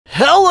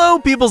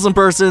peoples and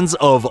persons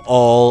of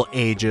all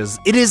ages.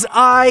 It is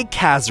I,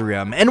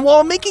 Kazrium, and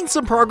while making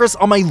some progress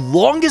on my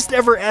longest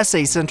ever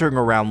essay centering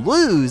around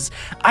Lulu's,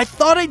 I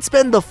thought I'd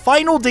spend the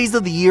final days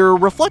of the year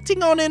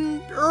reflecting on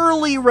an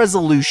early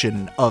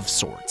resolution of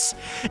sorts.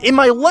 In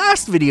my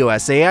last video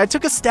essay, I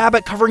took a stab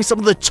at covering some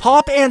of the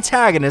top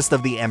antagonists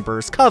of the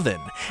Emperor's Coven,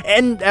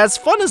 and as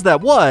fun as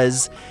that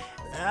was,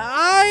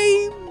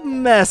 I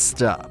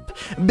messed up.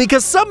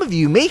 Because some of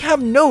you may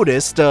have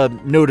noticed a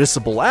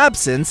noticeable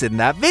absence in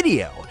that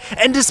video.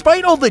 And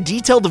despite all the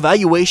detailed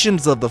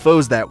evaluations of the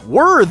foes that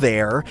were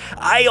there,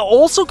 I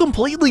also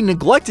completely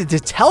neglected to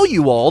tell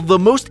you all the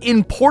most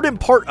important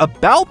part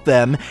about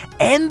them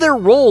and their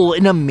role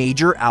in a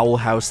major Owl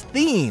House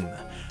theme: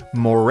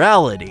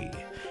 morality.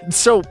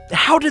 So,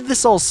 how did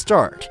this all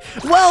start?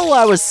 Well,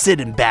 I was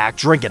sitting back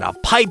drinking a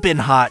piping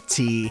hot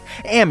tea,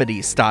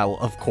 Amity style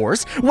of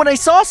course, when I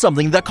saw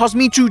something that caused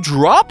me to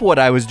drop what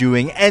I was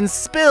doing and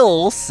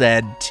spill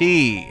said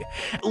tea.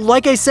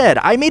 Like I said,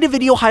 I made a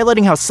video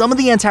highlighting how some of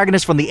the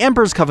antagonists from the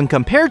Emperor's Coven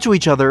compared to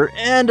each other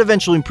and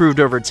eventually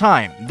improved over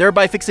time,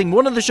 thereby fixing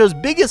one of the show's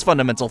biggest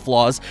fundamental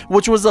flaws,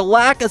 which was a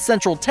lack of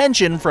central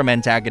tension from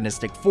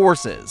antagonistic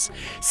forces.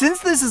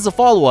 Since this is a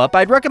follow-up,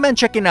 I'd recommend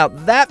checking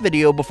out that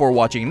video before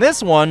watching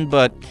this one,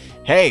 but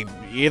hey,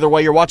 either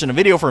way you're watching a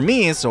video for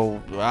me,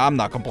 so I'm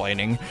not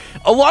complaining.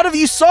 A lot of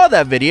you saw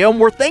that video and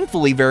were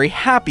thankfully very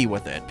happy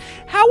with it.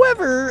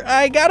 However,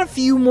 I got a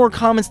few more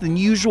comments than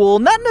usual,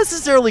 not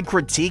necessarily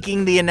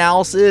critiquing the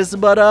analysis,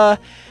 but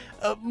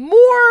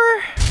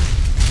more...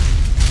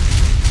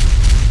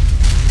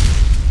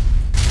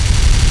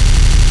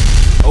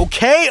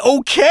 Okay,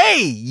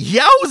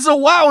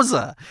 yowza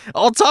wowza,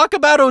 I'll talk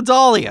about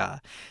Odalia.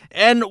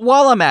 And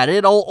while I'm at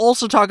it, I'll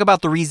also talk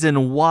about the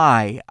reason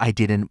why I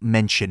didn't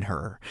mention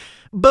her.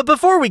 But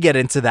before we get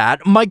into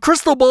that, my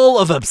crystal ball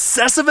of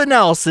obsessive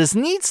analysis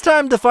needs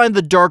time to find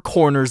the dark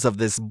corners of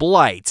this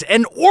blight,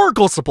 and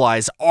Oracle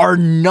supplies are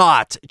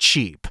not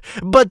cheap.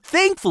 But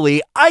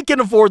thankfully, I can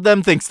afford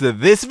them thanks to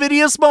this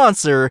video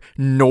sponsor,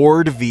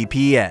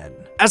 NordVPN.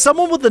 As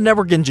someone with a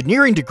network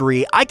engineering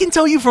degree, I can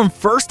tell you from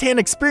first-hand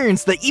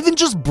experience that even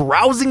just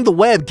browsing the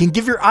web can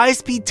give your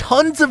ISP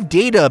tons of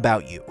data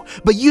about you.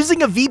 But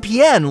using a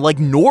VPN like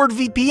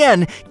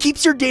NordVPN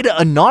keeps your data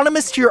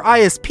anonymous to your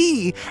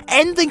ISP,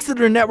 and thanks to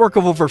their network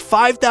of over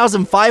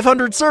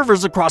 5,500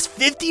 servers across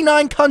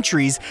 59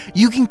 countries,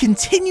 you can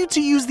continue to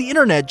use the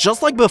internet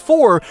just like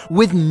before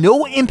with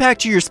no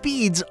impact to your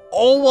speeds,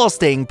 all while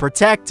staying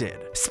protected.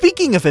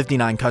 Speaking of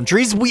 59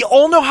 countries, we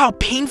all know how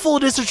painful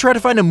it is to try to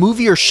find a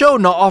movie or show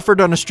not offered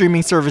on a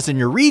streaming service in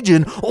your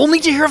region, only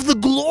to hear of the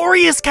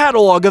glorious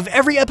catalog of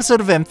every episode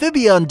of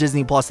Amphibia on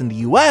Disney Plus in the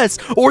US,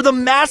 or the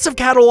massive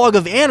catalog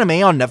of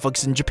anime on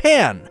Netflix in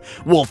Japan.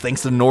 Well,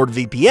 thanks to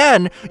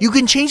NordVPN, you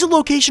can change the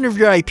location of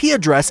your IP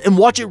address and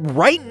watch it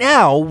right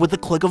now with the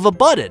click of a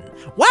button.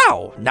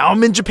 Wow, now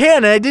I'm in Japan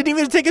and I didn't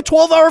even take a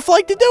 12-hour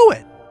flight to do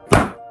it.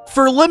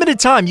 For a limited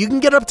time, you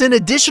can get up to an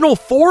additional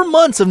 4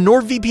 months of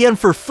NordVPN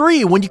for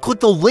free when you click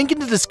the link in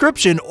the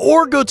description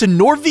or go to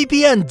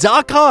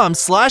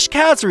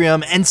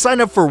nordvpn.com/Kazrium and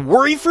sign up for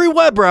worry-free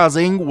web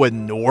browsing with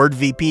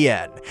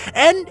NordVPN.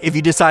 And if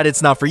you decide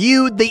it's not for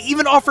you, they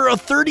even offer a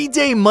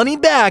 30-day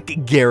money-back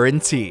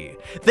guarantee.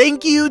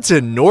 Thank you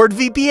to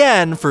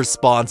NordVPN for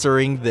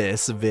sponsoring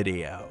this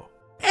video.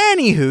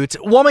 Anywho,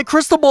 while my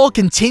crystal ball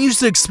continues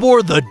to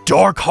explore the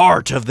dark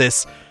heart of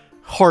this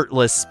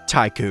heartless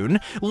tycoon,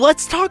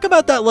 let's talk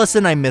about that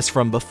lesson I missed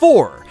from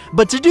before.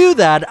 But to do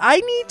that, I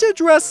need to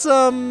address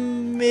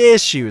some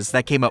issues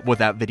that came up with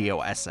that video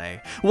essay.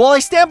 While I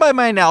stand by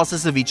my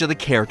analysis of each of the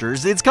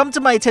characters, it's come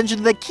to my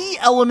attention that key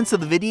elements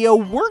of the video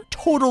weren't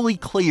totally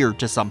clear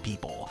to some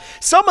people.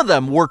 Some of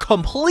them were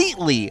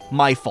completely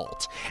my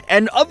fault,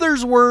 and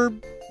others were,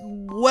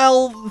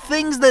 well,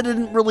 things that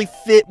didn't really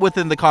fit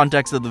within the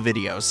context of the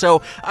video,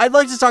 so I'd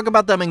like to talk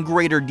about them in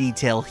greater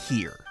detail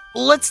here.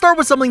 Let's start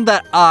with something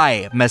that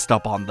I messed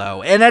up on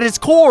though, and at its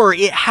core,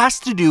 it has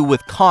to do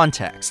with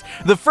context.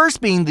 The first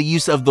being the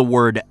use of the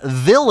word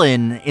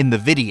villain in the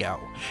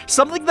video.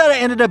 Something that I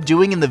ended up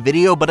doing in the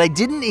video but I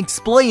didn't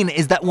explain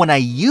is that when I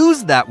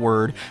used that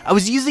word, I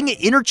was using it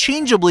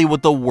interchangeably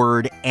with the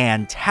word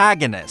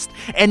antagonist,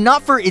 and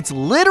not for its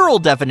literal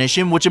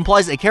definition, which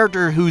implies a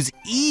character whose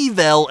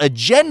evil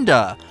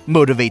agenda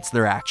motivates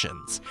their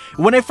actions.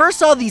 When I first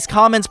saw these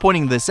comments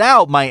pointing this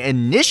out, my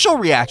initial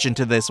reaction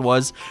to this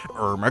was,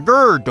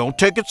 Ermager, don't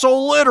take it so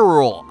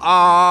literal,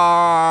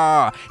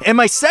 and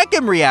my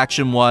second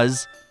reaction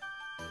was,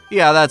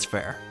 yeah, that's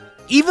fair.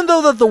 Even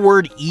though that the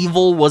word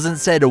evil wasn't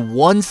said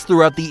once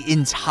throughout the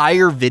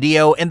entire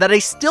video, and that I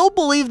still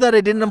believe that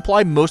I didn't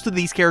imply most of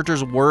these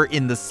characters were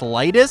in the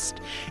slightest,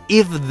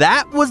 if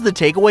that was the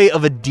takeaway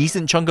of a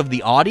decent chunk of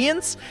the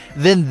audience,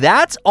 then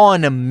that's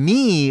on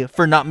me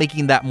for not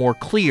making that more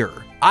clear.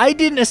 I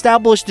didn't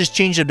establish this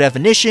change of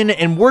definition,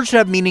 and words should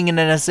have meaning in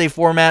an essay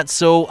format,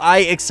 so I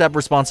accept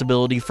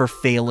responsibility for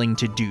failing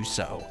to do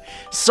so.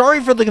 Sorry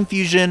for the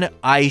confusion,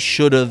 I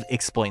should have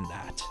explained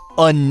that.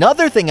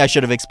 Another thing I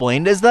should have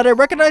explained is that I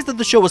recognized that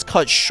the show was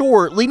cut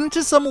short, leading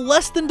to some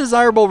less than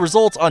desirable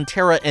results on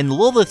Terra and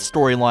Lilith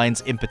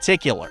storylines in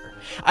particular.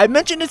 I've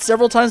mentioned it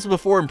several times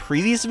before in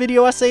previous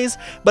video essays,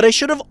 but I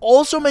should have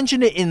also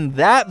mentioned it in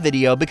that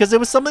video because it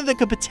was something that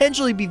could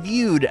potentially be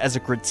viewed as a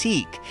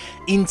critique.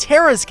 In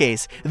Terra's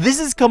case, this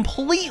is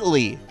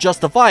completely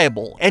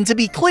justifiable, and to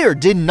be clear,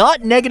 did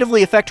not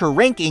negatively affect her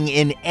ranking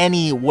in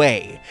any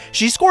way.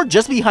 She scored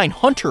just behind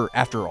Hunter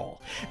after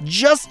all.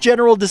 Just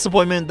general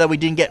disappointment that we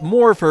didn't get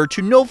more of her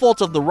to no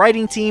fault of the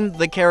writing team,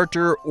 the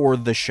character, or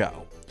the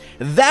show.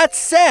 That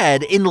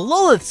said, in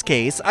Lilith's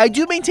case, I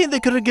do maintain they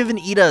could have given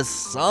Eda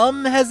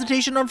some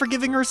hesitation on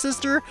forgiving her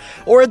sister,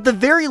 or at the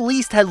very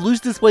least had Lu's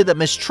display that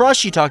mistrust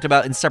she talked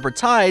about in Separate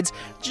Tides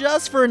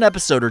just for an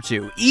episode or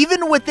two,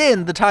 even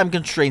within the time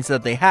constraints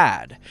that they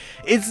had.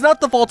 It's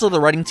not the fault of the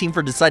writing team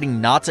for deciding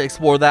not to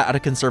explore that out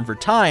of concern for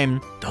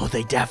time, though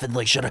they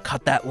definitely should have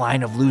cut that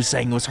line of Lu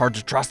saying it was hard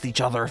to trust each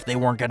other if they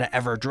weren't going to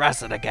ever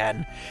address it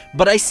again.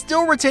 But I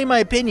still retain my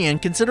opinion,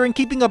 considering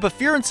Keeping Up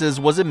Appearances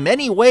was in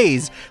many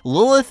ways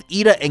Lilith,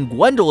 Eda, and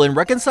Gwendolyn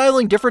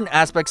reconciling different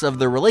aspects of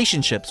their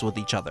relationships with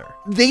each other.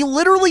 They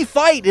literally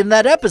fight in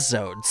that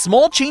episode.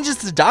 Small changes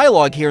to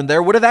dialogue here and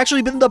there would have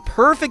actually been the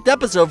perfect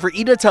episode for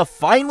Eda to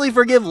finally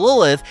forgive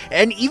Lilith,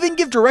 and even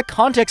give direct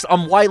context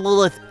on why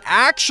Lilith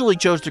actually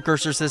chose to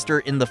curse her sister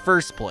in the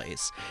first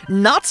place.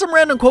 Not some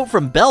random quote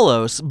from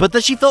Bellows, but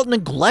that she felt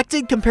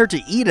neglected compared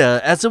to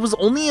Eda, as it was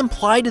only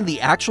implied in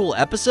the actual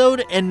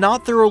episode and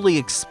not thoroughly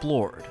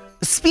explored.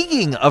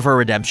 Speaking of her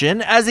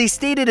redemption, as I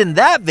stated in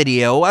that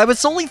video, I was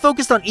solely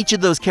focused on each of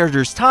those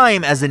characters'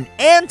 time as an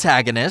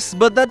antagonist,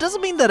 but that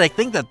doesn't mean that I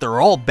think that they're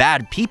all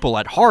bad people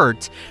at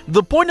heart.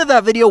 The point of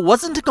that video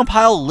wasn't to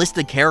compile a list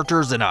of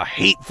characters in a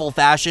hateful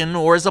fashion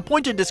or as a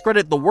point to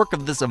discredit the work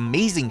of this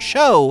amazing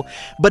show,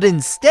 but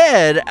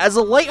instead as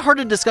a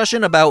lighthearted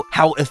discussion about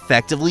how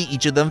effectively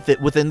each of them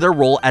fit within their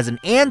role as an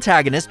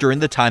antagonist during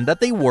the time that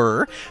they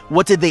were,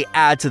 what did they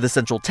add to the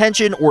central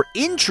tension or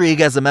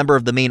intrigue as a member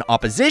of the main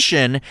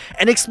opposition,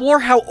 and explore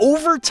how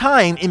over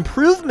time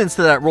improvements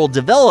to that role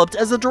developed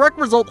as a direct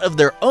result of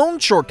their own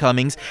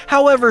shortcomings,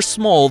 however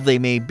small they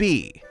may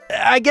be.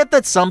 I get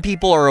that some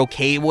people are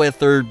okay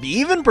with or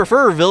even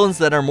prefer villains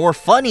that are more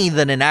funny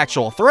than an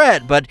actual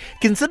threat, but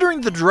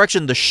considering the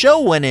direction the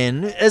show went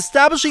in,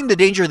 establishing the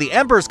danger the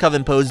Emperor's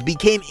Coven posed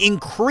became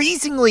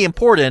increasingly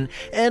important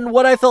and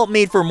what I felt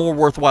made for more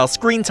worthwhile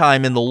screen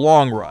time in the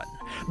long run.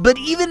 But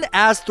even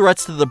as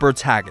threats to the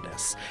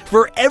protagonists,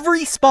 for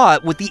every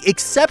spot with the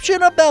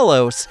exception of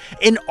Bellows,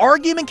 an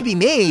argument can be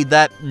made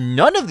that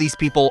none of these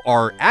people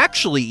are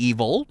actually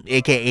evil,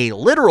 aka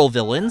literal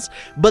villains,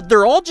 but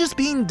they're all just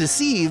being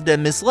deceived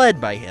and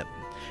misled by him.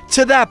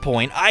 To that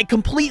point, I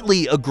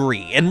completely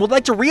agree, and would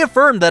like to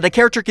reaffirm that a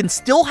character can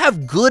still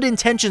have good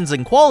intentions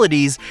and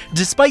qualities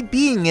despite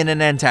being in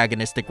an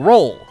antagonistic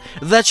role.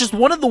 That's just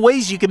one of the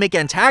ways you can make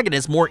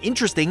antagonists more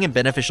interesting and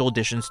beneficial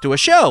additions to a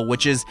show,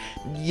 which is,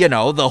 you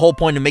know, the whole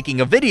point of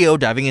making a video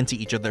diving into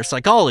each of their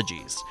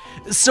psychologies.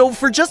 So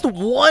for just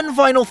one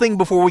final thing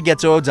before we get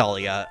to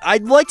Odelia,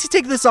 I'd like to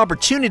take this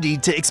opportunity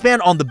to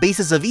expand on the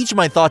basis of each of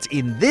my thoughts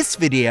in this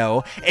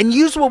video, and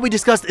use what we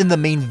discussed in the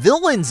main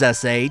villains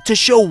essay to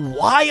show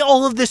why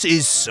all of this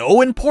is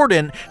so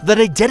important that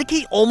I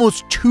dedicate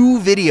almost 2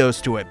 videos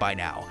to it by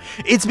now.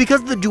 It's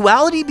because the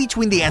duality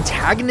between the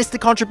antagonistic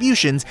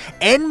contributions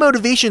and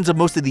motivations of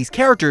most of these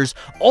characters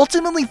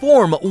ultimately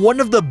form one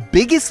of the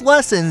biggest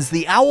lessons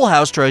the Owl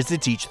House tries to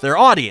teach their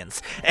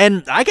audience,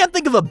 and I can't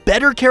think of a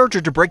better character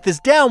to break this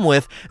down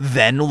with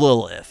than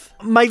Lilith.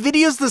 My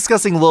videos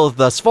discussing Lilith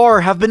thus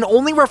far have been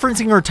only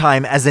referencing her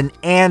time as an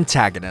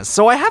antagonist,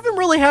 so I haven't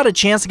really had a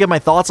chance to get my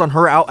thoughts on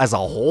her out as a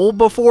whole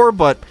before,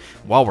 but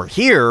while we're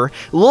here,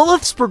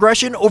 Lilith's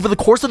progression over the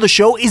course of the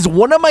show is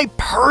one of my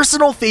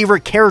personal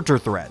favorite character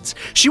threads.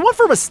 She went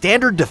from a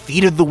standard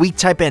defeat of the weak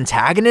type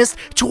antagonist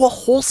to a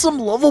wholesome,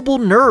 lovable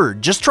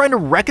nerd, just trying to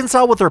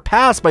reconcile with her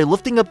past by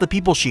lifting up the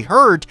people she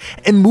hurt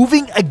and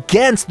moving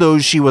against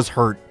those she was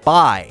hurt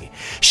by.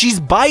 She's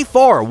by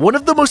far one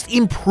of the most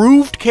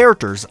improved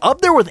characters, up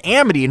there with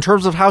Amity in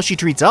terms of how she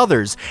treats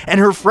others,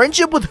 and her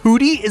friendship with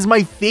Hooty is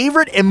my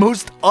favorite and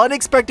most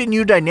unexpected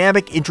new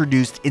dynamic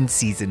introduced in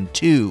Season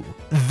 2.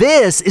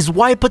 This is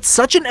why I put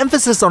such an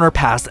emphasis on her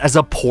past as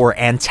a poor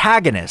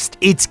antagonist.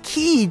 It's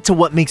key to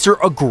what makes her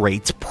a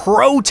great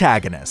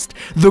protagonist.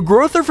 The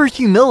growth of her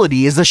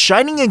humility is a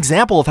shining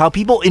example of how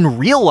people in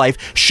real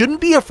life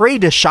shouldn't be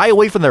afraid to shy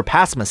away from their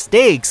past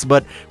mistakes,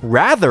 but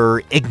rather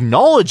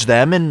acknowledge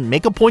them and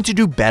make a point to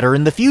do better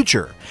in the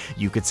future.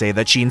 You could say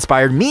that she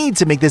inspired me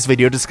to make this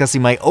video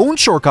discussing my own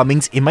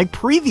shortcomings in my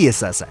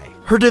previous essay.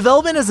 Her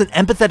development as an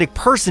empathetic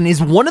person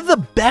is one of the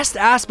best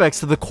aspects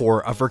to the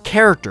core of her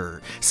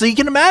character, so you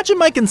can imagine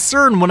my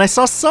concern when I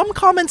saw some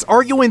comments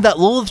arguing that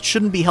Lilith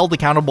shouldn't be held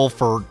accountable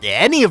for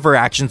any of her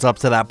actions up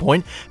to that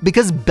point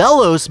because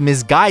Bellows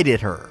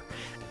misguided her.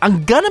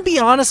 I'm gonna be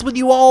honest with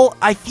you all,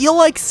 I feel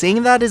like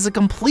saying that is a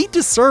complete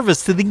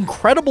disservice to the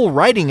incredible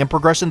writing and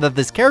progression that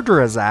this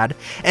character has had,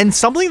 and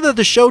something that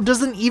the show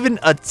doesn't even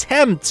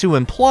attempt to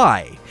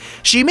imply.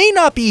 She may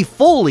not be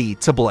fully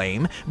to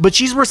blame, but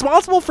she's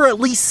responsible for at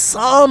least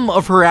some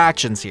of her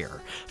actions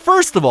here.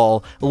 First of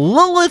all,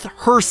 Lilith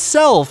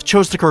herself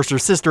chose to curse her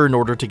sister in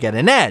order to get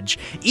an edge.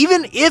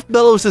 Even if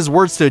Belos'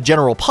 words to the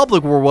general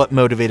public were what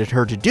motivated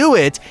her to do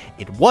it,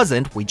 it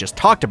wasn't, we just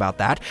talked about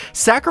that.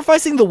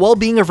 Sacrificing the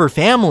well-being of her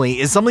family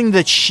is something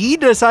that she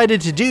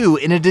decided to do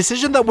in a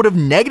decision that would have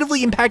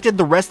negatively impacted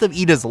the rest of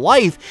Eda's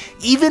life,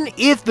 even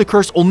if the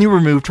curse only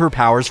removed her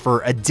powers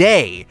for a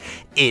day.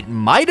 It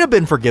might have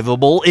been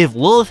forgivable if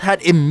Lilith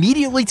had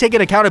immediately taken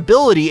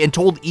accountability and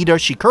told Eda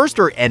she cursed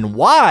her and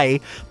why,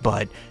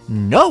 but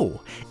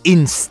no.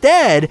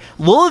 Instead,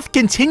 Lilith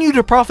continued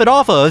to profit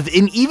off of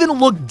and even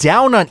looked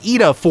down on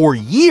Eda for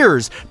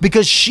years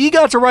because she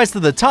got to rise to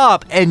the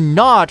top and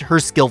not her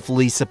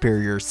skillfully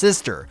superior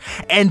sister.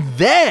 And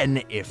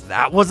then, if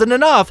that wasn't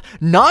enough,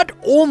 not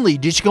only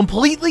did she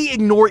completely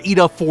ignore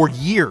Eda for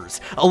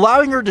years,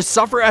 allowing her to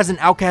suffer as an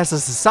outcast of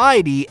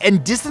society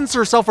and distance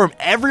herself from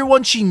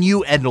everyone she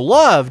knew and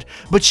loved,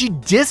 but she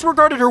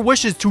disregarded her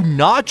wishes to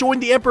not join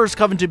the Emperor's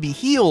Coven to be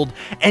healed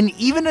and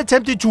even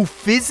attempted to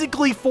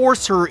physically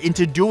force her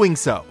into doing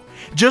so,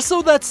 just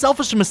so that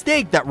selfish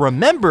mistake that,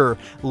 remember,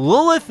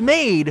 Lilith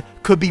made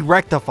could be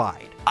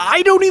rectified.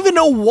 I don't even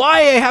know why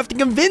I have to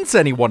convince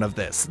anyone of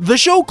this. The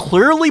show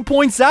clearly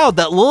points out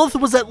that Lilith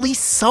was at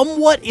least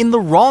somewhat in the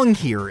wrong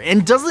here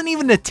and doesn't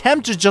even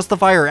attempt to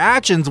justify her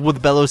actions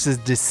with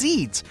Belos'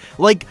 deceit.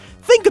 Like,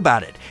 think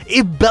about it.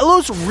 If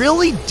Belos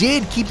really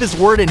did keep his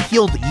word and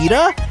healed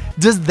Eda,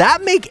 does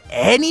that make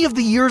any of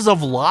the years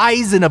of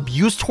lies and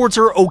abuse towards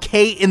her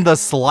okay in the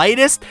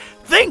slightest?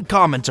 Think,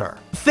 commenter.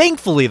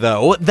 Thankfully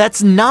though,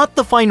 that's not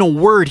the final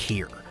word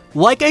here.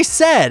 Like I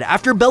said,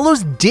 after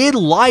Belos did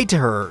lie to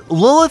her,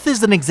 Lilith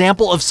is an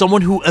example of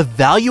someone who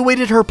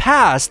evaluated her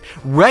past,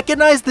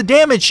 recognized the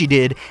damage she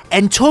did,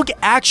 and took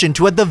action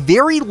to at the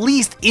very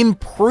least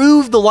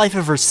improve the life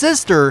of her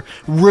sister,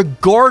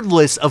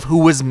 regardless of who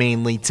was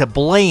mainly to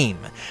blame.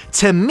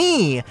 To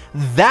me,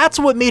 that's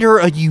what made her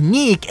a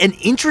unique and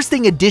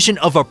interesting addition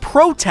of a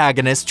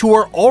protagonist to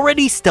our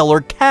already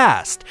stellar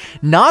cast.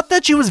 Not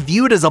that she was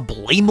viewed as a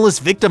blameless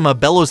victim of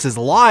Belos'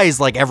 lies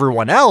like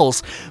everyone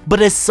else,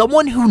 but as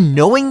someone who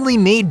knowingly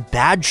made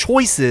bad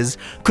choices,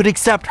 could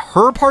accept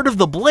her part of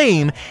the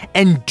blame,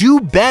 and do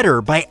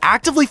better by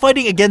actively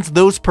fighting against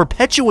those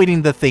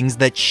perpetuating the things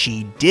that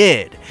she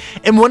did.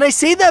 And when I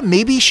say that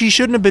maybe she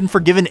shouldn't have been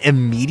forgiven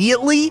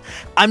immediately,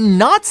 I'm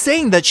not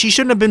saying that she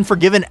shouldn't have been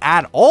forgiven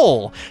at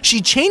all.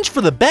 She changed for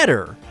the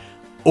better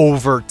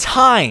over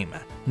time,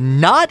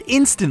 not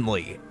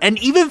instantly, and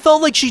even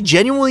felt like she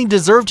genuinely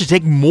deserved to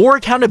take more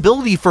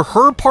accountability for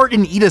her part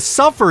in Eda's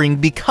suffering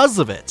because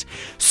of it.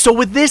 So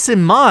with this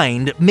in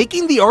mind,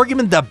 making the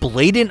argument that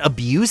blatant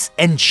abuse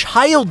and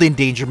child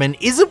endangerment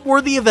isn't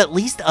worthy of at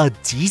least a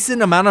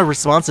decent amount of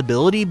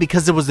responsibility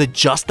because it was a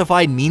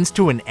justified means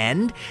to an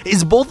end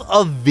is both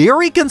a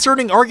very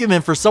concerning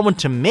argument for someone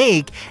to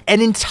make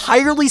and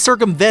entirely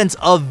circumvents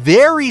a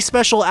very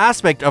special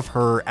aspect of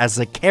her as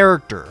a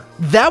character.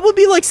 That would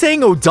be like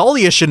saying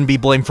Odalia shouldn't be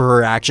blamed for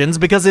her actions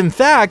because in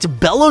fact,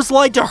 Belos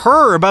lied to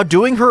her about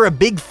doing her a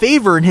big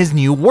favor in his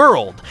new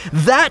world.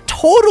 That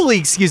totally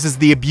excuses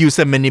the abuse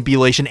and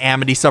manipulation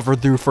Amity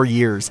suffered through for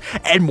years,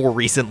 and more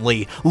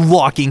recently,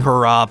 locking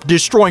her up,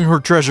 destroying her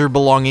treasured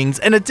belongings,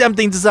 and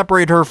attempting to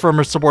separate her from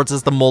her support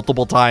system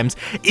multiple times.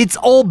 It's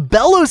all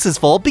Belos'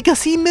 fault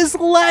because he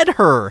misled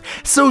her.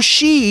 So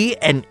she,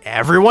 and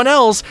everyone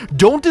else,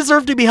 don't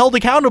deserve to be held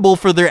accountable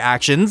for their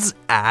actions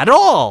at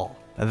all.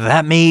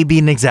 That may be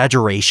an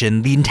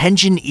exaggeration, the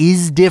intention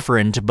is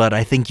different, but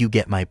I think you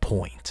get my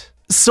point.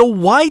 So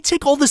why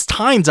take all this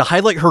time to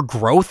highlight her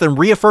growth and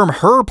reaffirm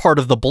her part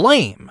of the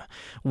blame?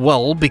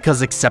 Well,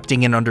 because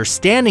accepting and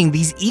understanding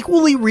these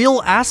equally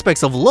real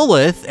aspects of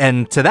Lilith,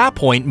 and to that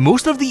point,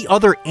 most of the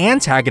other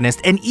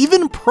antagonists and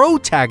even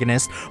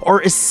protagonists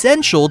are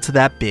essential to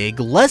that big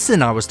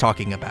lesson I was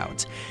talking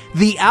about.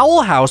 The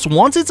Owl House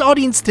wants its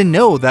audience to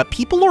know that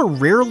people are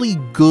rarely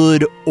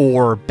good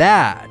or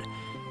bad.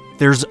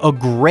 There's a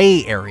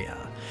gray area.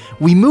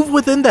 We move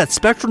within that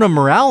spectrum of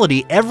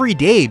morality every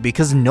day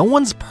because no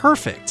one's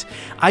perfect.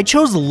 I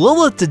chose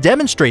Lilith to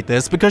demonstrate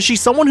this because she's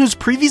someone who's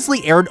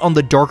previously erred on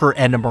the darker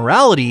end of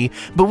morality,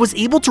 but was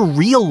able to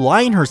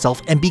realign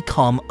herself and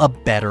become a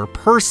better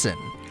person.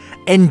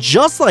 And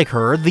just like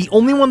her, the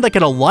only one that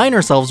can align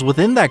ourselves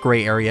within that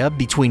gray area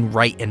between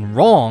right and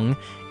wrong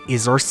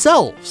is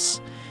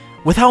ourselves.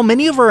 With how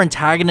many of our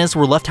antagonists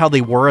were left how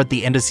they were at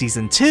the end of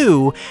Season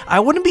 2, I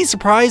wouldn't be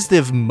surprised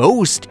if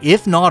most,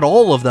 if not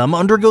all of them,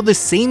 undergo the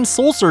same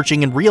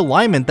soul-searching and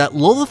realignment that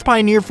Lilith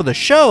pioneered for the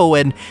show,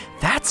 and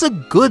that's a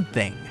good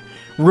thing.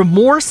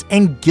 Remorse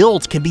and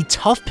guilt can be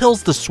tough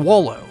pills to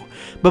swallow,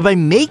 but by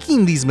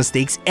making these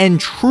mistakes and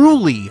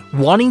truly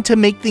wanting to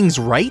make things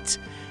right,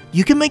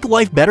 you can make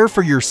life better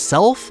for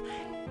yourself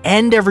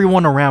and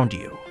everyone around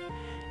you.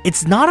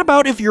 It's not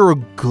about if you're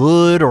a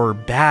good or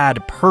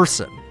bad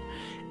person.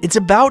 It's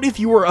about if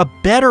you were a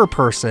better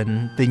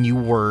person than you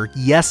were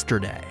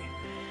yesterday.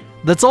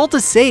 That's all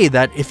to say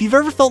that if you've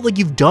ever felt like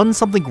you've done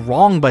something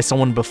wrong by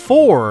someone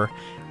before,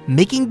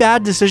 making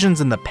bad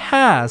decisions in the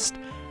past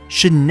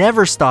should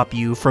never stop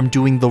you from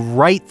doing the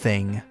right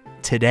thing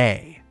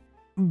today.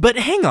 But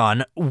hang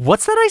on,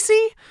 what's that I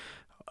see?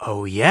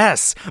 Oh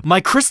yes,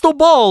 my crystal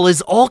ball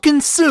is all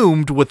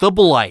consumed with a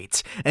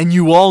blight, and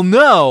you all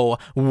know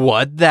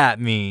what that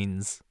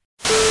means.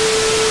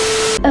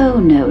 Oh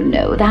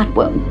no, that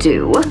won't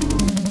do.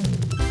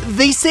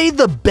 They say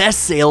the best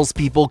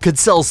salespeople could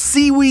sell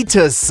seaweed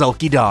to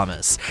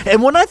Sulkydamas,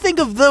 and when I think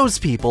of those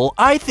people,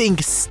 I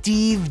think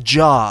Steve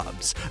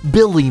Jobs,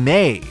 Billy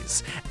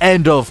Mays,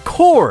 and of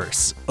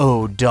course,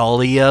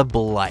 Eda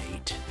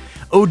Blight.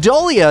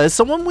 Odalia is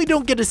someone we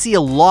don't get to see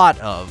a lot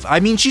of. I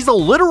mean, she's a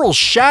literal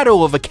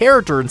shadow of a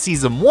character in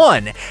Season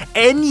 1,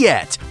 and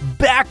yet,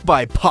 backed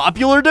by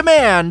popular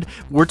demand,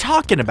 we're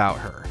talking about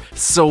her.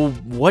 So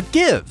what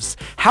gives?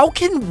 How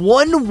can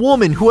one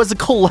woman who has a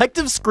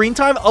collective screen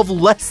time of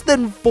less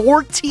than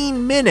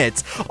 14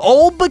 minutes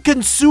all but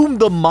consume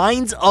the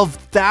minds of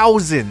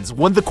thousands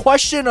when the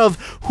question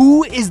of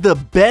who is the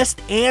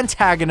best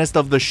antagonist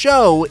of the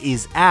show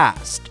is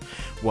asked?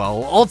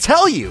 Well, I'll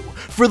tell you,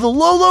 for the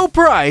low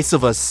price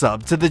of a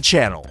sub to the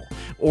channel.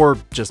 Or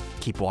just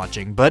keep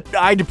watching, but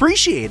I'd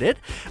appreciate it.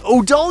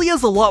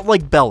 Odalia's a lot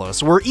like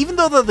Bellos, where even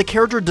though the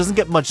character doesn't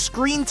get much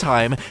screen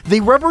time, they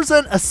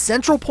represent a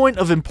central point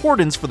of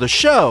importance for the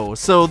show,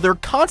 so they're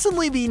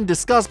constantly being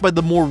discussed by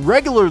the more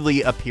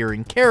regularly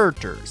appearing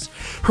characters.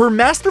 Her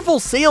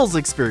masterful sales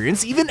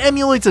experience even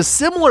emulates a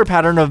similar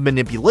pattern of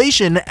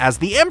manipulation as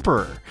the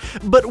Emperor.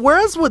 But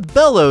whereas with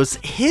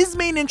Bellos, his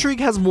main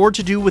intrigue has more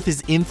to do with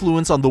his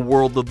influence on the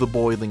world of the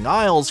Boiling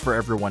Isles for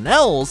everyone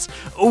else,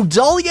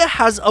 Odalia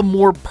has a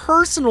more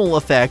personal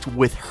effect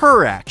with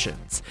her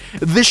actions.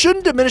 This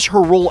shouldn't diminish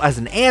her role as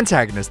an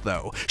antagonist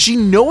though. She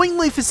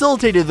knowingly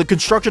facilitated the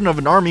construction of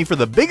an army for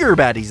the bigger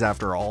baddies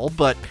after all,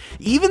 but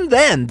even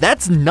then,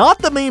 that's not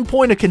the main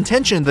point of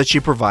contention that she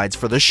provides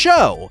for the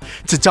show.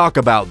 To talk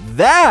about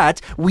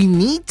that, we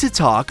need to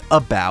talk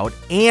about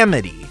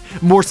Amity.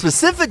 More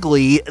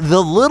specifically,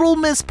 the Little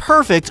Miss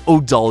Perfect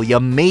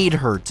Odalia made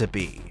her to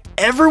be.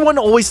 Everyone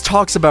always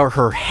talks about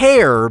her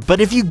hair, but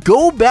if you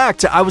go back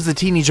to I Was a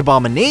Teenage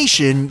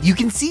Abomination, you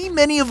can see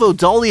many of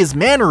Odalia's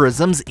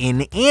mannerisms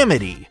in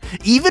Amity.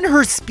 Even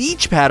her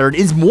speech pattern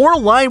is more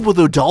aligned with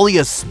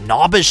Odalia's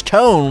snobbish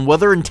tone,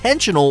 whether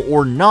intentional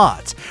or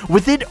not,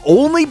 with it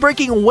only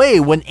breaking away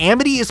when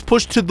Amity is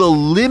pushed to the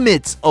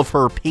limits of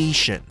her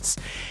patience.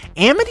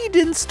 Amity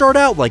didn't start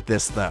out like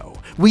this though.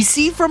 We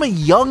see from a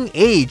young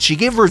age she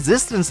gave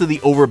resistance to the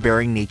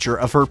overbearing nature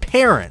of her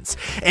parents,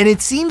 and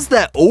it seems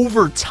that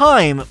over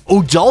time,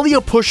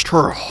 Odalia pushed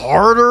her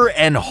harder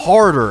and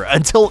harder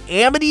until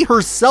Amity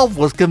herself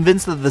was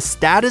convinced that the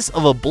status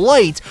of a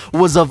blight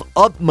was of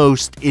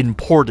utmost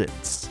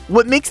importance.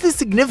 What makes this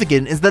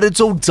significant is that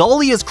it's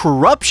Odalia's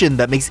corruption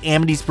that makes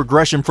Amity's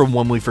progression from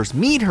when we first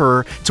meet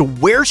her to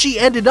where she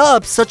ended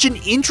up such an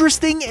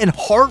interesting and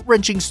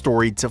heart-wrenching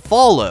story to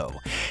follow.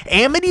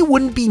 Amity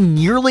wouldn't be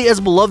nearly as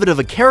beloved of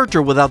a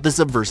character without this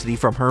adversity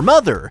from her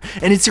mother,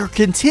 and it's her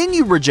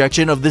continued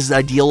rejection of this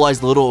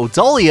idealized little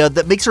Odalia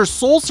that makes her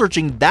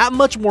soul-searching that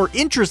much more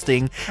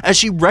interesting as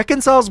she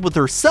reconciles with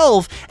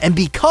herself and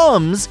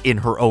becomes, in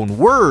her own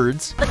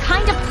words, the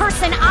kind of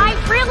person I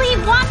really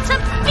want to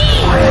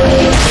be!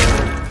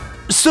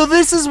 So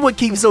this is what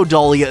keeps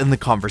Odalia in the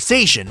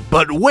conversation,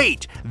 but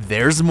wait,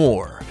 there's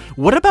more.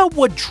 What about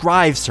what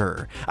drives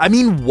her? I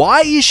mean,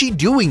 why is she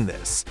doing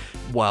this?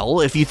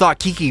 Well, if you thought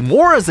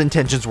Kikimora's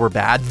intentions were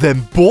bad,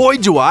 then boy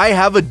do I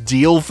have a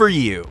deal for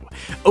you.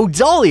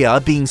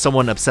 Odalia, being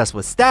someone obsessed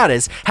with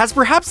status, has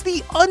perhaps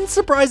the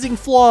unsurprising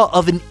flaw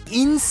of an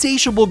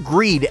insatiable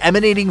greed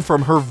emanating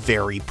from her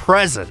very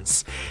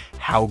presence.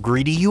 How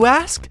greedy, you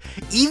ask?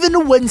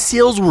 Even when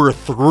sales were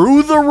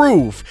through the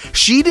roof,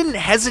 she didn't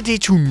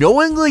hesitate to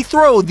knowingly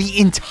throw the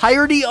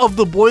entirety of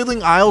the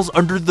Boiling Isles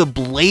under the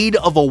blade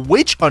of a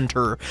witch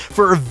hunter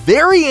for a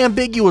very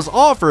ambiguous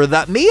offer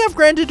that may have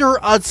granted her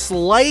a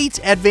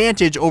slight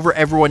advantage over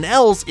everyone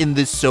else in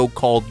this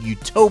so-called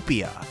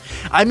utopia.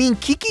 I mean,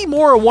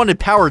 Kikimora wanted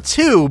power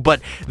too,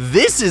 but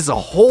this is a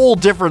whole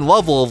different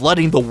level of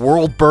letting the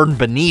world burn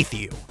beneath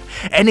you.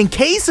 And in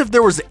case if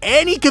there was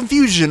any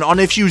confusion on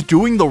if she was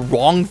doing the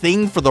wrong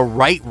thing for the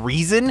right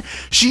reason,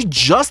 she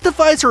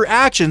justifies her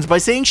actions by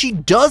saying she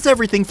does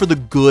everything for the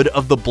good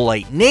of the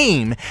Blight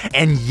name,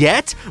 and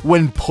yet,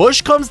 when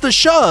push comes to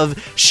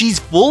shove, she's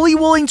fully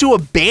willing to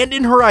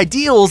abandon her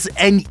ideals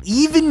and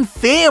even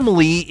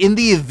family in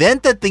the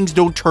event that things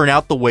don't turn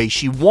out the way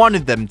she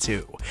wanted them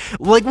to.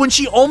 Like when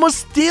she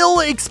almost still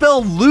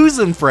expelled Luz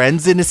and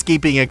friends in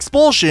escaping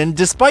expulsion,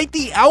 despite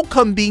the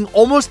outcome being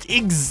almost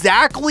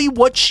exactly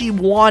what she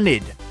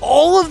wanted.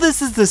 All of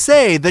this is to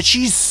say that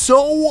she's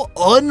so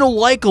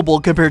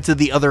unlikable compared to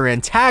the other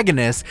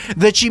antagonists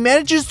that she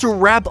manages to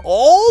wrap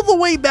all the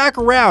way back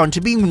around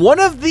to being one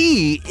of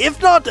the,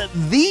 if not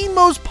the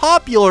most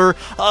popular,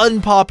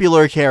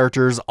 unpopular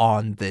characters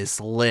on this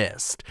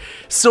list.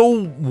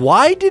 So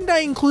why didn't I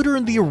include her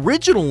in the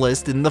original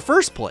list in the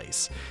first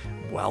place?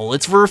 Well,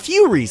 it's for a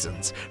few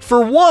reasons.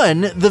 For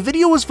one, the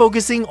video was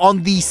focusing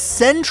on the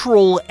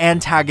central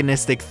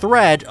antagonistic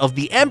threat of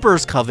the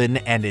Emperor's Coven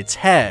and its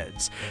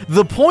heads.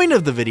 The point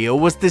of the video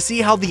was to see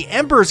how the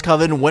Emperor's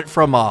Coven went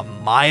from a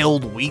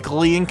mild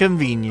weekly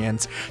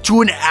inconvenience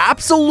to an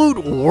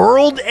absolute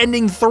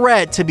world-ending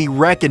threat to be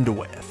reckoned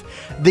with.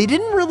 They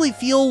didn't really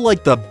feel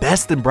like the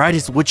best and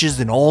brightest witches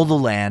in all the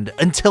land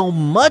until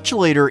much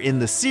later in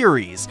the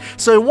series,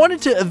 so I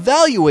wanted to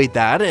evaluate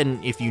that,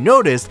 and if you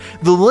noticed,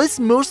 the list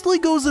mostly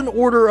goes in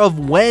order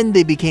of when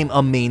they became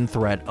a main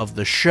threat of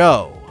the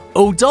show.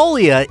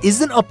 Odalia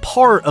isn't a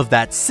part of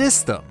that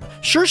system.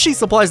 Sure, she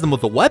supplies them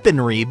with the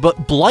weaponry,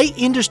 but Blight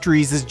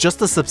Industries is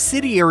just a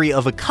subsidiary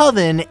of a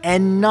coven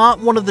and not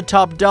one of the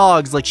top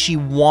dogs like she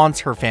wants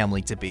her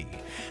family to be.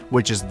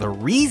 Which is the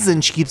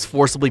reason she keeps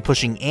forcibly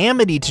pushing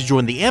Amity to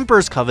join the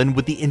Emperor's Coven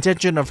with the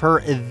intention of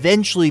her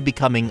eventually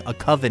becoming a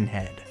coven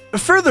head.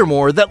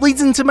 Furthermore, that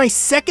leads into my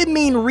second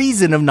main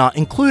reason of not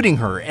including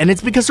her, and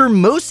it's because her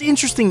most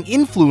interesting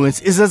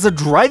influence is as a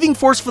driving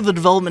force for the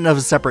development of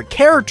a separate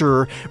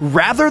character,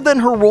 rather than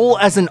her role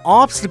as an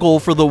obstacle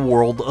for the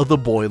world of the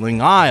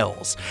Boiling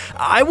Isles.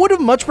 I would have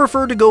much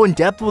preferred to go in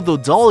depth with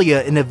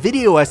Odalia in a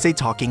video essay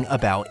talking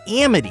about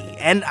Amity,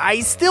 and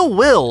I still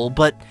will,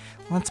 but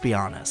let's be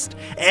honest.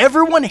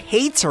 Everyone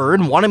hates her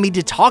and wanted me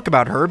to talk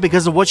about her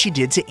because of what she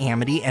did to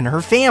Amity and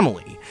her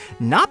family.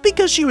 Not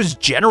because she was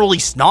generally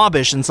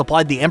snobbish and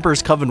supplied the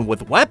Emperor's Coven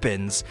with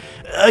weapons.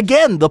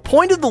 Again, the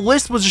point of the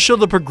list was to show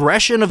the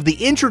progression of the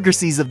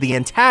intricacies of the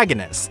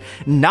antagonists,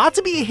 not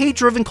to be a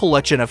hate-driven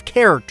collection of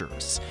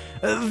characters.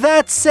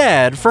 That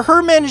said, for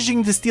her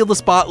managing to steal the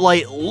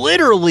spotlight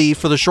literally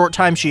for the short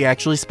time she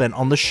actually spent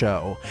on the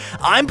show,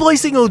 I'm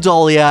placing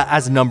Odalia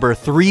as number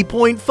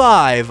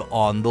 3.5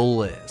 on the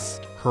list.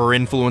 Her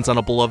influence on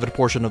a beloved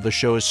portion of the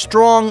show is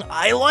strong.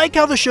 I like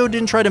how the show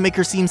didn't try to make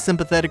her seem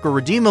sympathetic or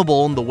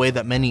redeemable in the way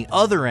that many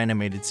other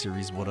animated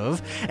series would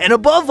have. And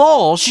above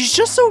all, she's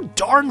just so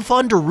darn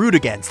fun to root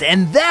against,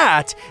 and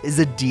that is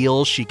a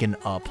deal she can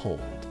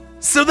uphold.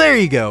 So there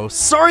you go.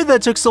 Sorry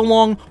that took so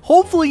long.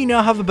 Hopefully you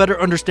now have a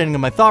better understanding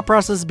of my thought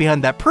process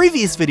behind that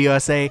previous video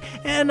essay,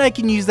 and I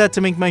can use that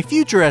to make my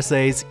future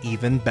essays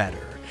even better.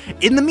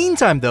 In the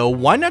meantime though,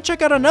 why not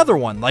check out another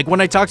one, like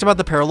when I talked about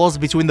the parallels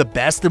between the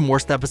best and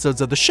worst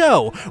episodes of the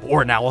show,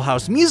 or an Owl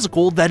House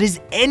musical that is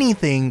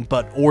anything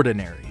but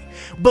ordinary.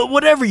 But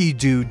whatever you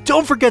do,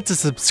 don't forget to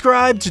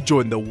subscribe to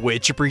join the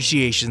Witch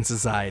Appreciation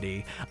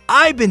Society.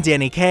 I've been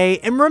Danny K,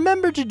 and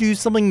remember to do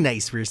something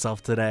nice for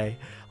yourself today.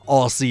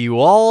 I'll see you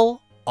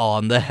all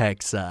on the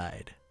Hex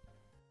side.